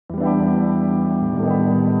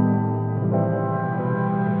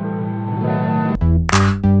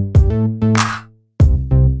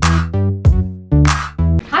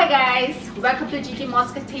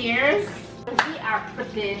Musketeers. We are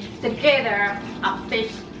putting together a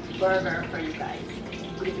fish burger for you guys.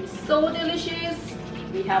 It's going to be so delicious.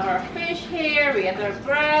 We have our fish here, we have our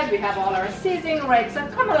bread, we have all our seasoning ready. So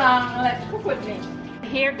come along and let's cook with me.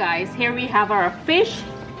 Here guys, here we have our fish.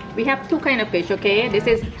 We have two kind of fish, okay? This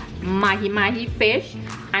is Mahi-Mahi fish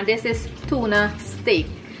and this is tuna steak.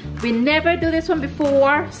 We never do this one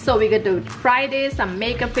before, so we're gonna try this and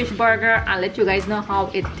make a fish burger and let you guys know how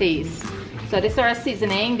it tastes. So this is our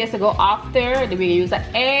seasoning. This will go after. We use an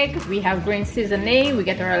egg. We have green seasoning. We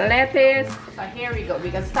get our lettuce. So here we go.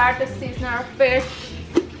 We can start to season our fish.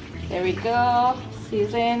 There we go.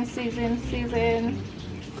 Season, season, season.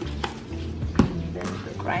 And then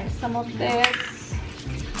we grind some of this.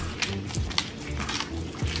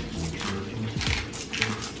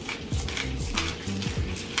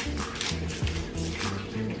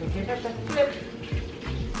 Give it a flip.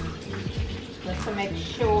 Just to make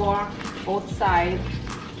sure both sides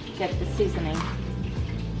get the seasoning.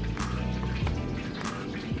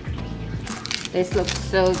 This looks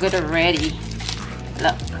so good already.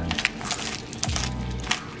 Look.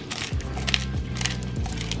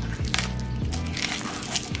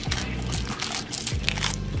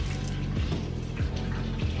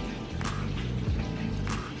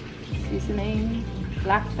 Seasoning,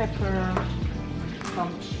 black pepper,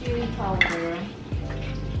 some chili powder.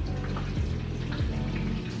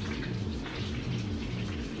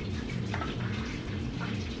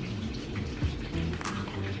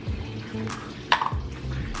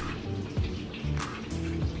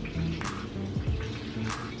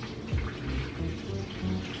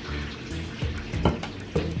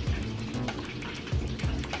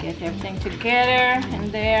 Get everything together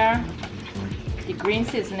in there. The green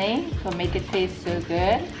seasoning will make it taste so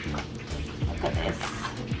good. Look at this.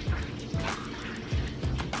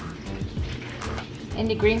 In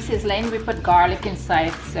the green seasoning, we put garlic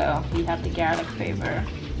inside, so we have the garlic flavor.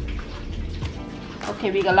 Okay,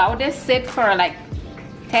 we allow this sit for like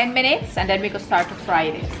 10 minutes and then we can start to fry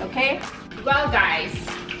this, okay? Well guys,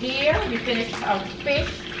 here we finished our fish.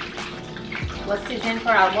 Was seasoned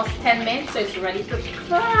for almost 10 minutes, so it's ready to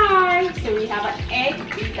fry. So we have an egg,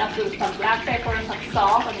 we have some black pepper and some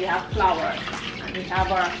salt, and we have flour. And we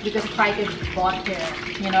have our, we can fry this butter,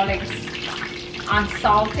 you know, like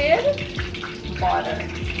unsalted butter.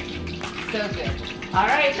 So good. All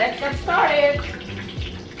right, let's get started.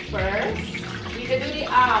 First, we can do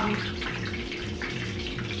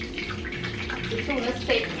the tuna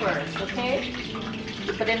steak first, okay?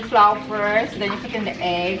 You put in flour first, then you put in the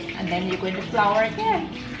egg, and then you go into flour again.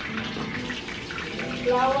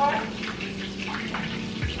 Flour,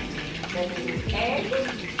 then you do egg,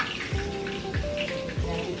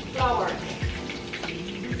 then you flour.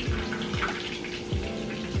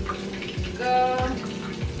 Go.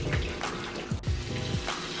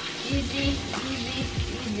 Easy, easy,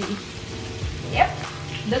 easy. Yep,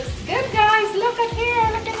 looks good guys. Look at here,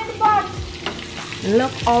 look at the box.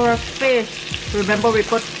 Look our fish. Remember we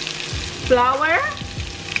put flour,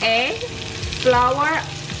 egg, flour,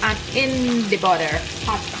 and in the butter,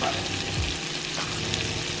 hot butter.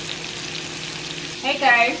 Hey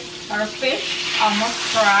guys, our fish almost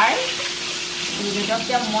fried. We will just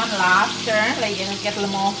give them one last turn, like you know, get a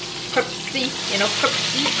little more crispy, you know,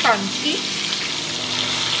 crispy, crunchy.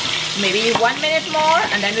 Maybe 1 minute more,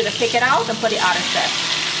 and then we'll take it out and put the other stuff.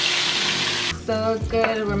 So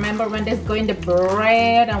good. Remember when this go in the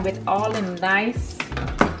bread and with all the nice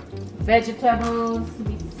vegetables,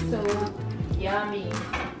 it's so yummy.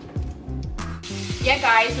 Yeah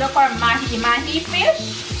guys, look, our Mahi-Mahi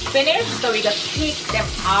fish finished, so we just take them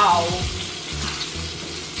out.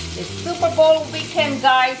 It's Super Bowl weekend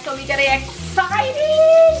guys, so we getting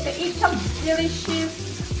excited to eat some delicious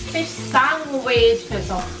fish sandwich with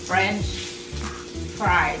some French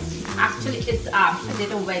fries. Actually it's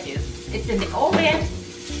potato wedges. It's in the oven.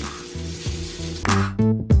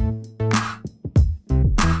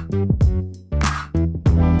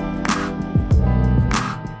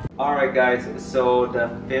 Alright guys, so the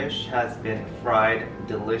fish has been fried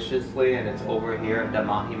deliciously and it's over here, the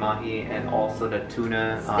Mahi-Mahi and also the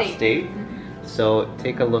tuna steak. So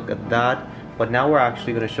take a look at that. But now we're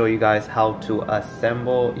actually going to show you guys how to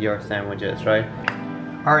assemble your sandwiches, right?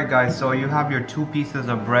 Alright guys, so you have your 2 pieces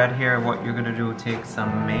of bread here. What you're gonna do, take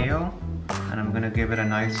some mayo and I'm gonna give it a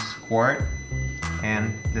nice squirt.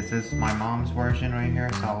 And this is my mom's version right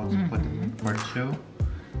here, so I'll just put for 2.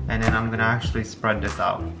 And then I'm gonna actually spread this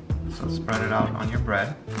out. So spread it out on your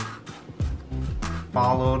bread.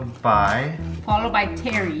 Followed by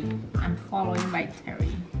Terry. I'm following by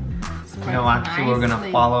Terry. No, actually we're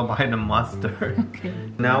gonna follow by the mustard. Okay.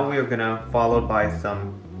 Now we're gonna follow by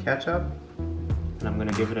some ketchup. And I'm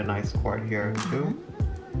gonna give it a nice quart here too.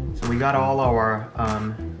 So we got all our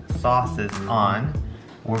sauces on.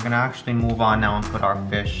 We're gonna actually move on now and put our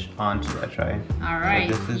fish onto it, right? All right,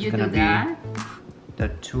 so this is you gonna do be that. the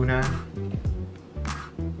tuna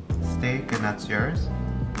steak, and that's yours.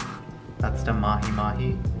 That's the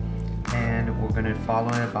mahi-mahi. And we're gonna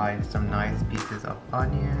follow it by some nice pieces of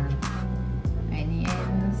onion.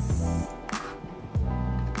 Onions.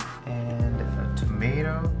 And a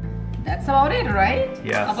tomato. That's about it, right?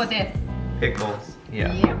 Yes. How about this? Pickles.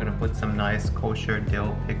 Yeah, Yep. we're gonna put some nice kosher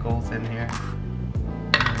dill pickles in here.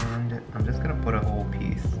 And I'm just gonna put a whole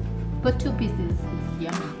piece. Put 2 pieces. It's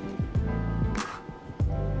yummy.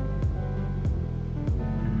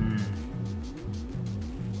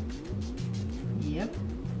 Yep.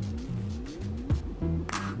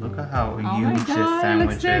 Look at how Oh huge my this God,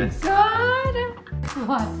 sandwich looks is. so good.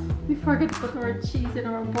 What? We forgot to put our cheese in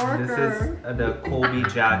our burger. This is the Colby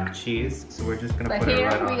Jack cheese, so we're just gonna So put it here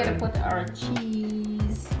right on we gotta it. put our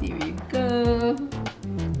cheese. There you go.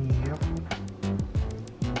 Yep.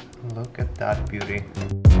 Look at that beauty.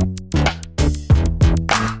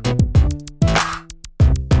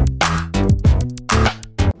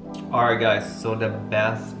 Alright guys, so the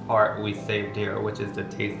best part we saved here, which is the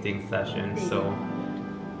tasting session. So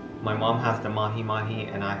my mom has the mahi-mahi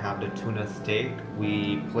and I have the tuna steak.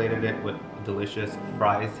 We plated it with delicious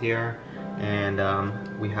fries here, and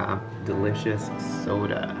we have delicious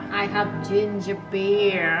soda. I have ginger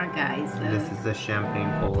beer, guys. This is the champagne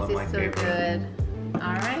cola, This my is so favorite. good.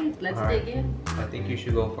 Alright, let's dig in. I think you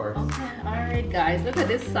should go first. Okay, alright guys, look at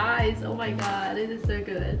this size. Oh my god, this is so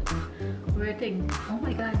good. We're taking, oh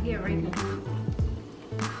my god, here, right here.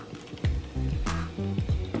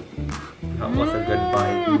 That was a good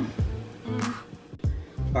bite.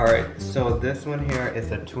 Alright, so this one here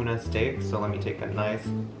is a tuna steak, so let me take a nice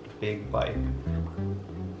big bite.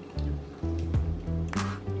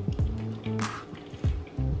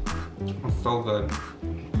 It's so good.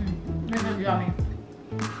 This is yummy.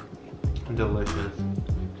 Delicious.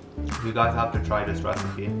 You guys have to try this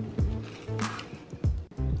recipe.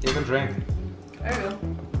 Take a drink. There you go.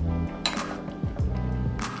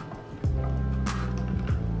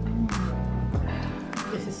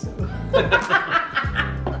 This is so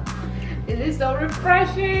This is so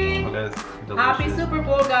refreshing. It is delicious. Happy Super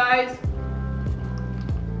Bowl, guys.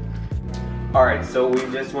 Alright, so we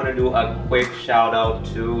just want to do a quick shout out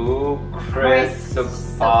to Chris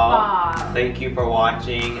Sukpa. Sukpa. Thank you for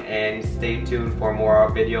watching and stay tuned for more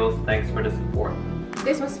videos. Thanks for the support.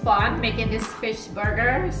 This was fun making this fish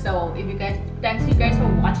burger. So if you guys, thanks you guys for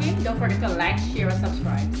watching. Don't forget to like, share, and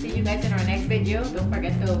subscribe. See you guys in our next video. Don't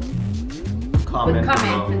forget to Comment put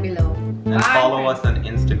comments below. And follow us on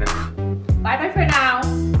Instagram. Bye bye for now.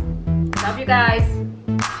 Love you guys.